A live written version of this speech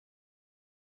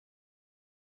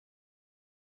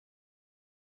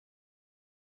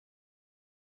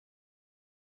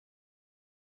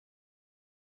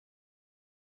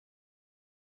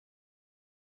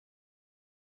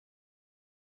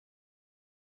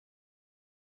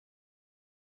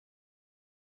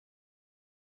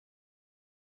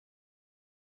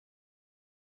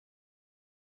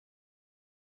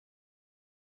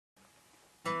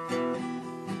We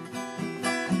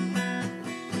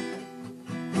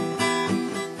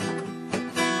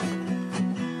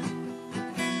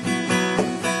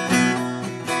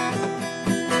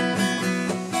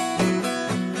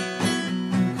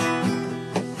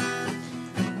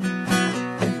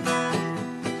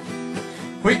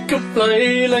could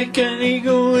fly like an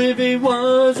eagle if it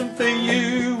wasn't for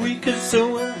you. We could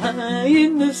soar high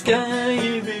in the sky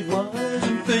if it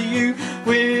wasn't for you.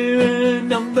 We're a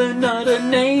number, not a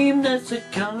name, that's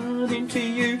according to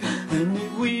you. And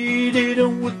if we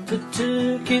didn't work for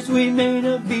turkeys, we may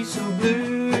not be so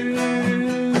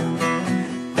blue.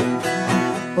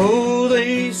 Oh,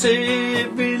 they say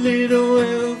every little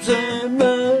helps, and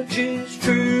much is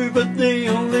true, but they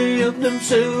only help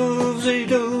themselves, they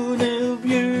don't help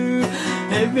you.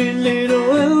 Every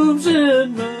little helps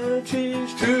and much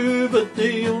is true, but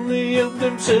they only help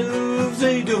themselves,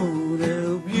 they don't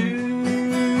help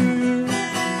you.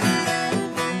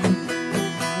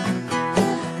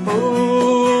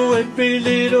 Oh, every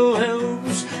little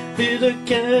helps, hear the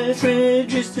cash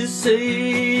register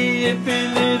say, every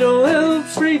little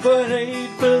helps,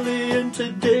 3.8 billion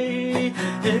today.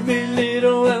 Every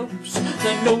little helps,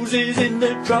 the nose is in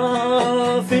the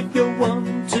trough, if you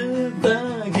want to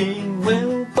bargain,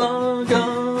 well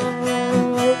bargain.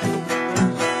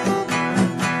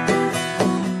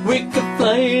 We could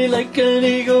fly like an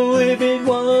eagle if it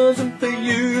wasn't for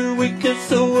you. We could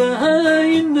soar high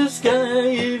in the sky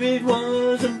if it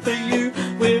wasn't for you.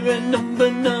 We're a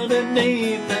number, not a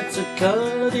name, that's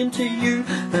according to you.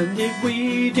 And if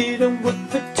we didn't work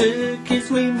for turkeys,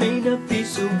 we may not be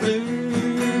so blue.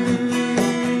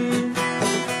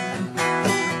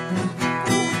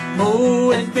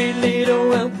 Oh, every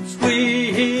little helps,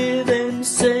 we hear them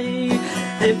say.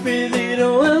 Every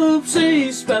little helps,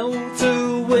 they spout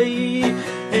away.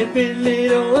 Every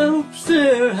little helps,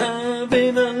 they're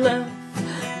having a laugh.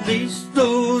 At least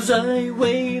those I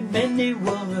weigh, many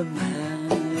one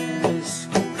ask.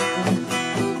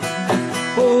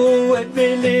 Oh,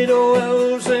 every little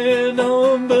helps, they're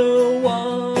number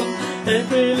one.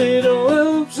 Every little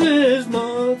helps, there's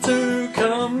more to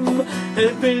come.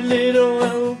 Every little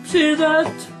helps, hear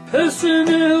that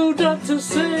personnel doctor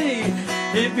say,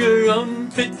 if you're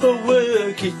unfit for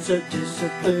work, it's a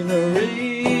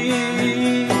disciplinary.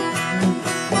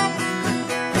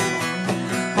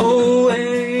 Oh,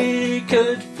 I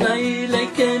could fly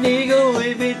like an eagle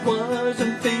if it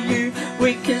wasn't for you.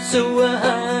 We could soar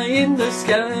high in the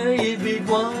sky if it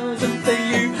wasn't for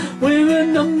you. We're a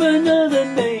number, not a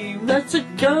name, that's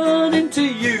according to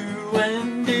you.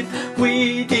 And if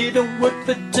we didn't work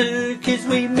for turkeys,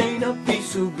 we may not be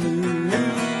so blue.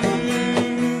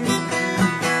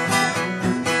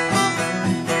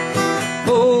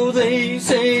 Oh, they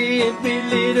say every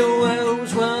little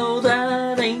helps, well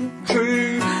that ain't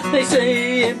true. They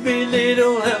say every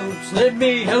little helps, let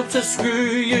me help to screw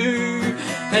you.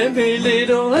 Every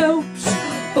little helps,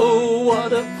 oh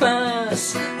what a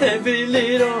fuss. Every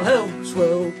little helps,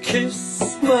 well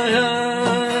kiss my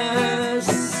ass.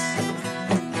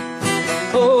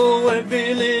 Oh,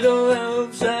 every little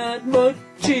helps, that much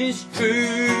is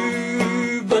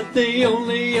true, but they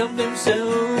only help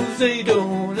themselves, they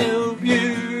don't help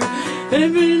you.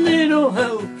 Every little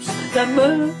helps, that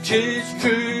much is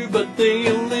true, but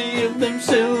they only help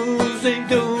themselves, they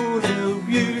don't help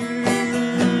you.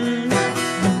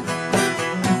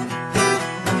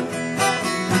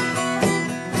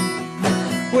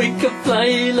 We could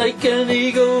fly like an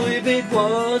eagle if it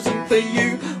wasn't for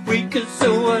you. We could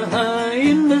soar high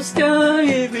in the sky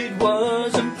if it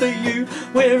wasn't for you.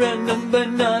 We're a number,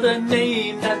 not a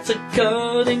name, that's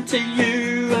according to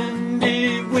you. And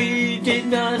if we did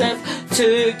not have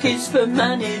turkeys for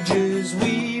managers,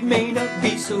 we may not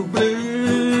be so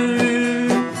blue.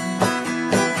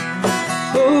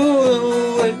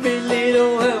 Oh, every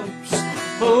little helps,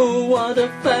 oh what a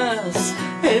fuss.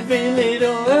 Every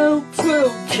little helps,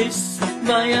 well kiss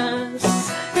my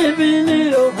ass. Every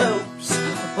little helps,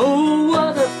 oh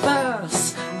what a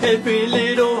fuss. Every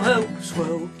little helps,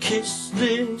 well kiss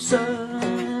this ass.